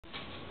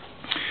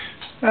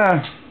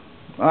Yeah,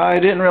 I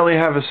didn't really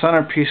have a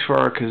centerpiece for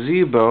our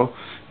gazebo,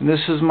 and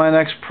this is my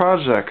next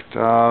project.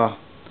 I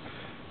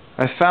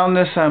found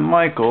this at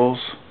Michael's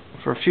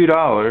for a few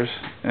dollars,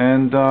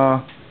 and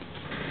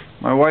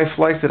my wife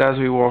liked it as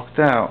we walked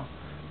out.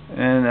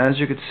 And as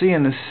you can see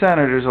in the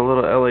center, there's a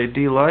little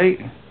LED light.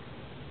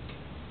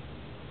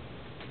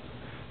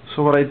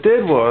 So what I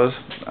did was,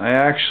 I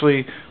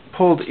actually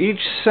pulled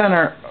each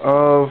center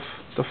of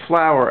the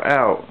flower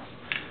out,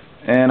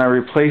 and I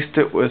replaced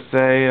it with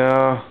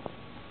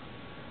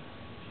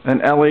an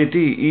LED,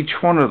 each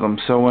one of them.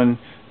 So when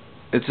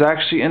it's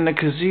actually in the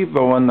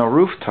gazebo on the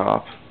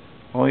rooftop,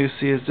 all you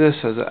see is this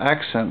as an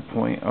accent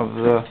point of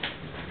the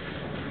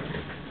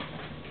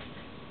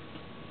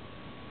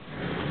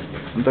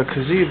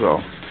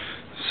gazebo.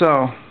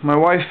 So my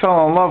wife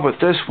fell in love with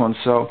this one,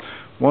 so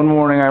one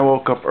morning I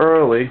woke up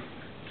early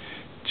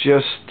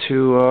just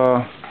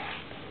to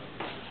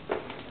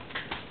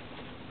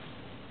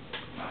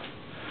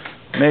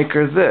make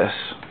her this.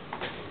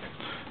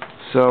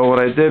 So what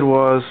I did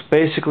was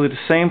basically the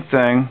same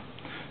thing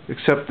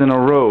except in a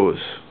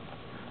rose.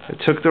 I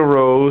took the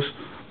rose,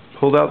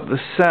 pulled out the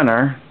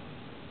center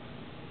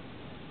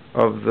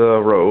of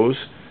the rose,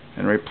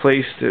 and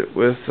replaced it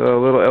with a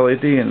little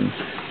LED, and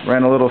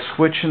ran a little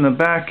switch in the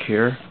back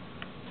here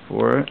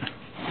for it.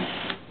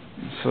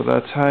 So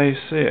that's how you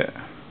see it.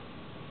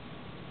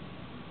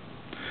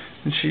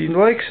 And she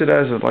likes it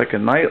as like a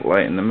night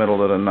light in the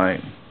middle of the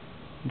night.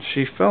 And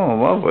she fell in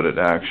love with it,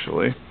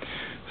 actually.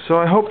 So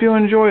I hope you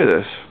enjoy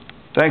this.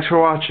 Thanks for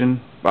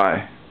watching.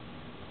 Bye.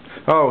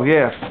 Oh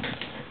yeah,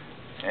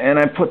 and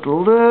I put the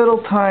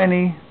little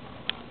tiny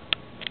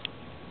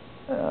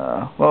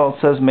well,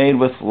 it says made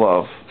with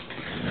love.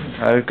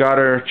 I got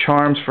her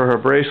charms for her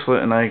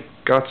bracelet, and I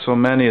got so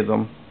many of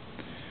them,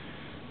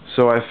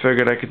 so I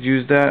figured I could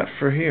use that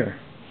for here.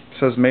 It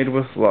says made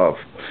with love.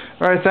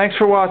 Alright, thanks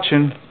for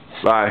watching.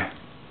 Bye.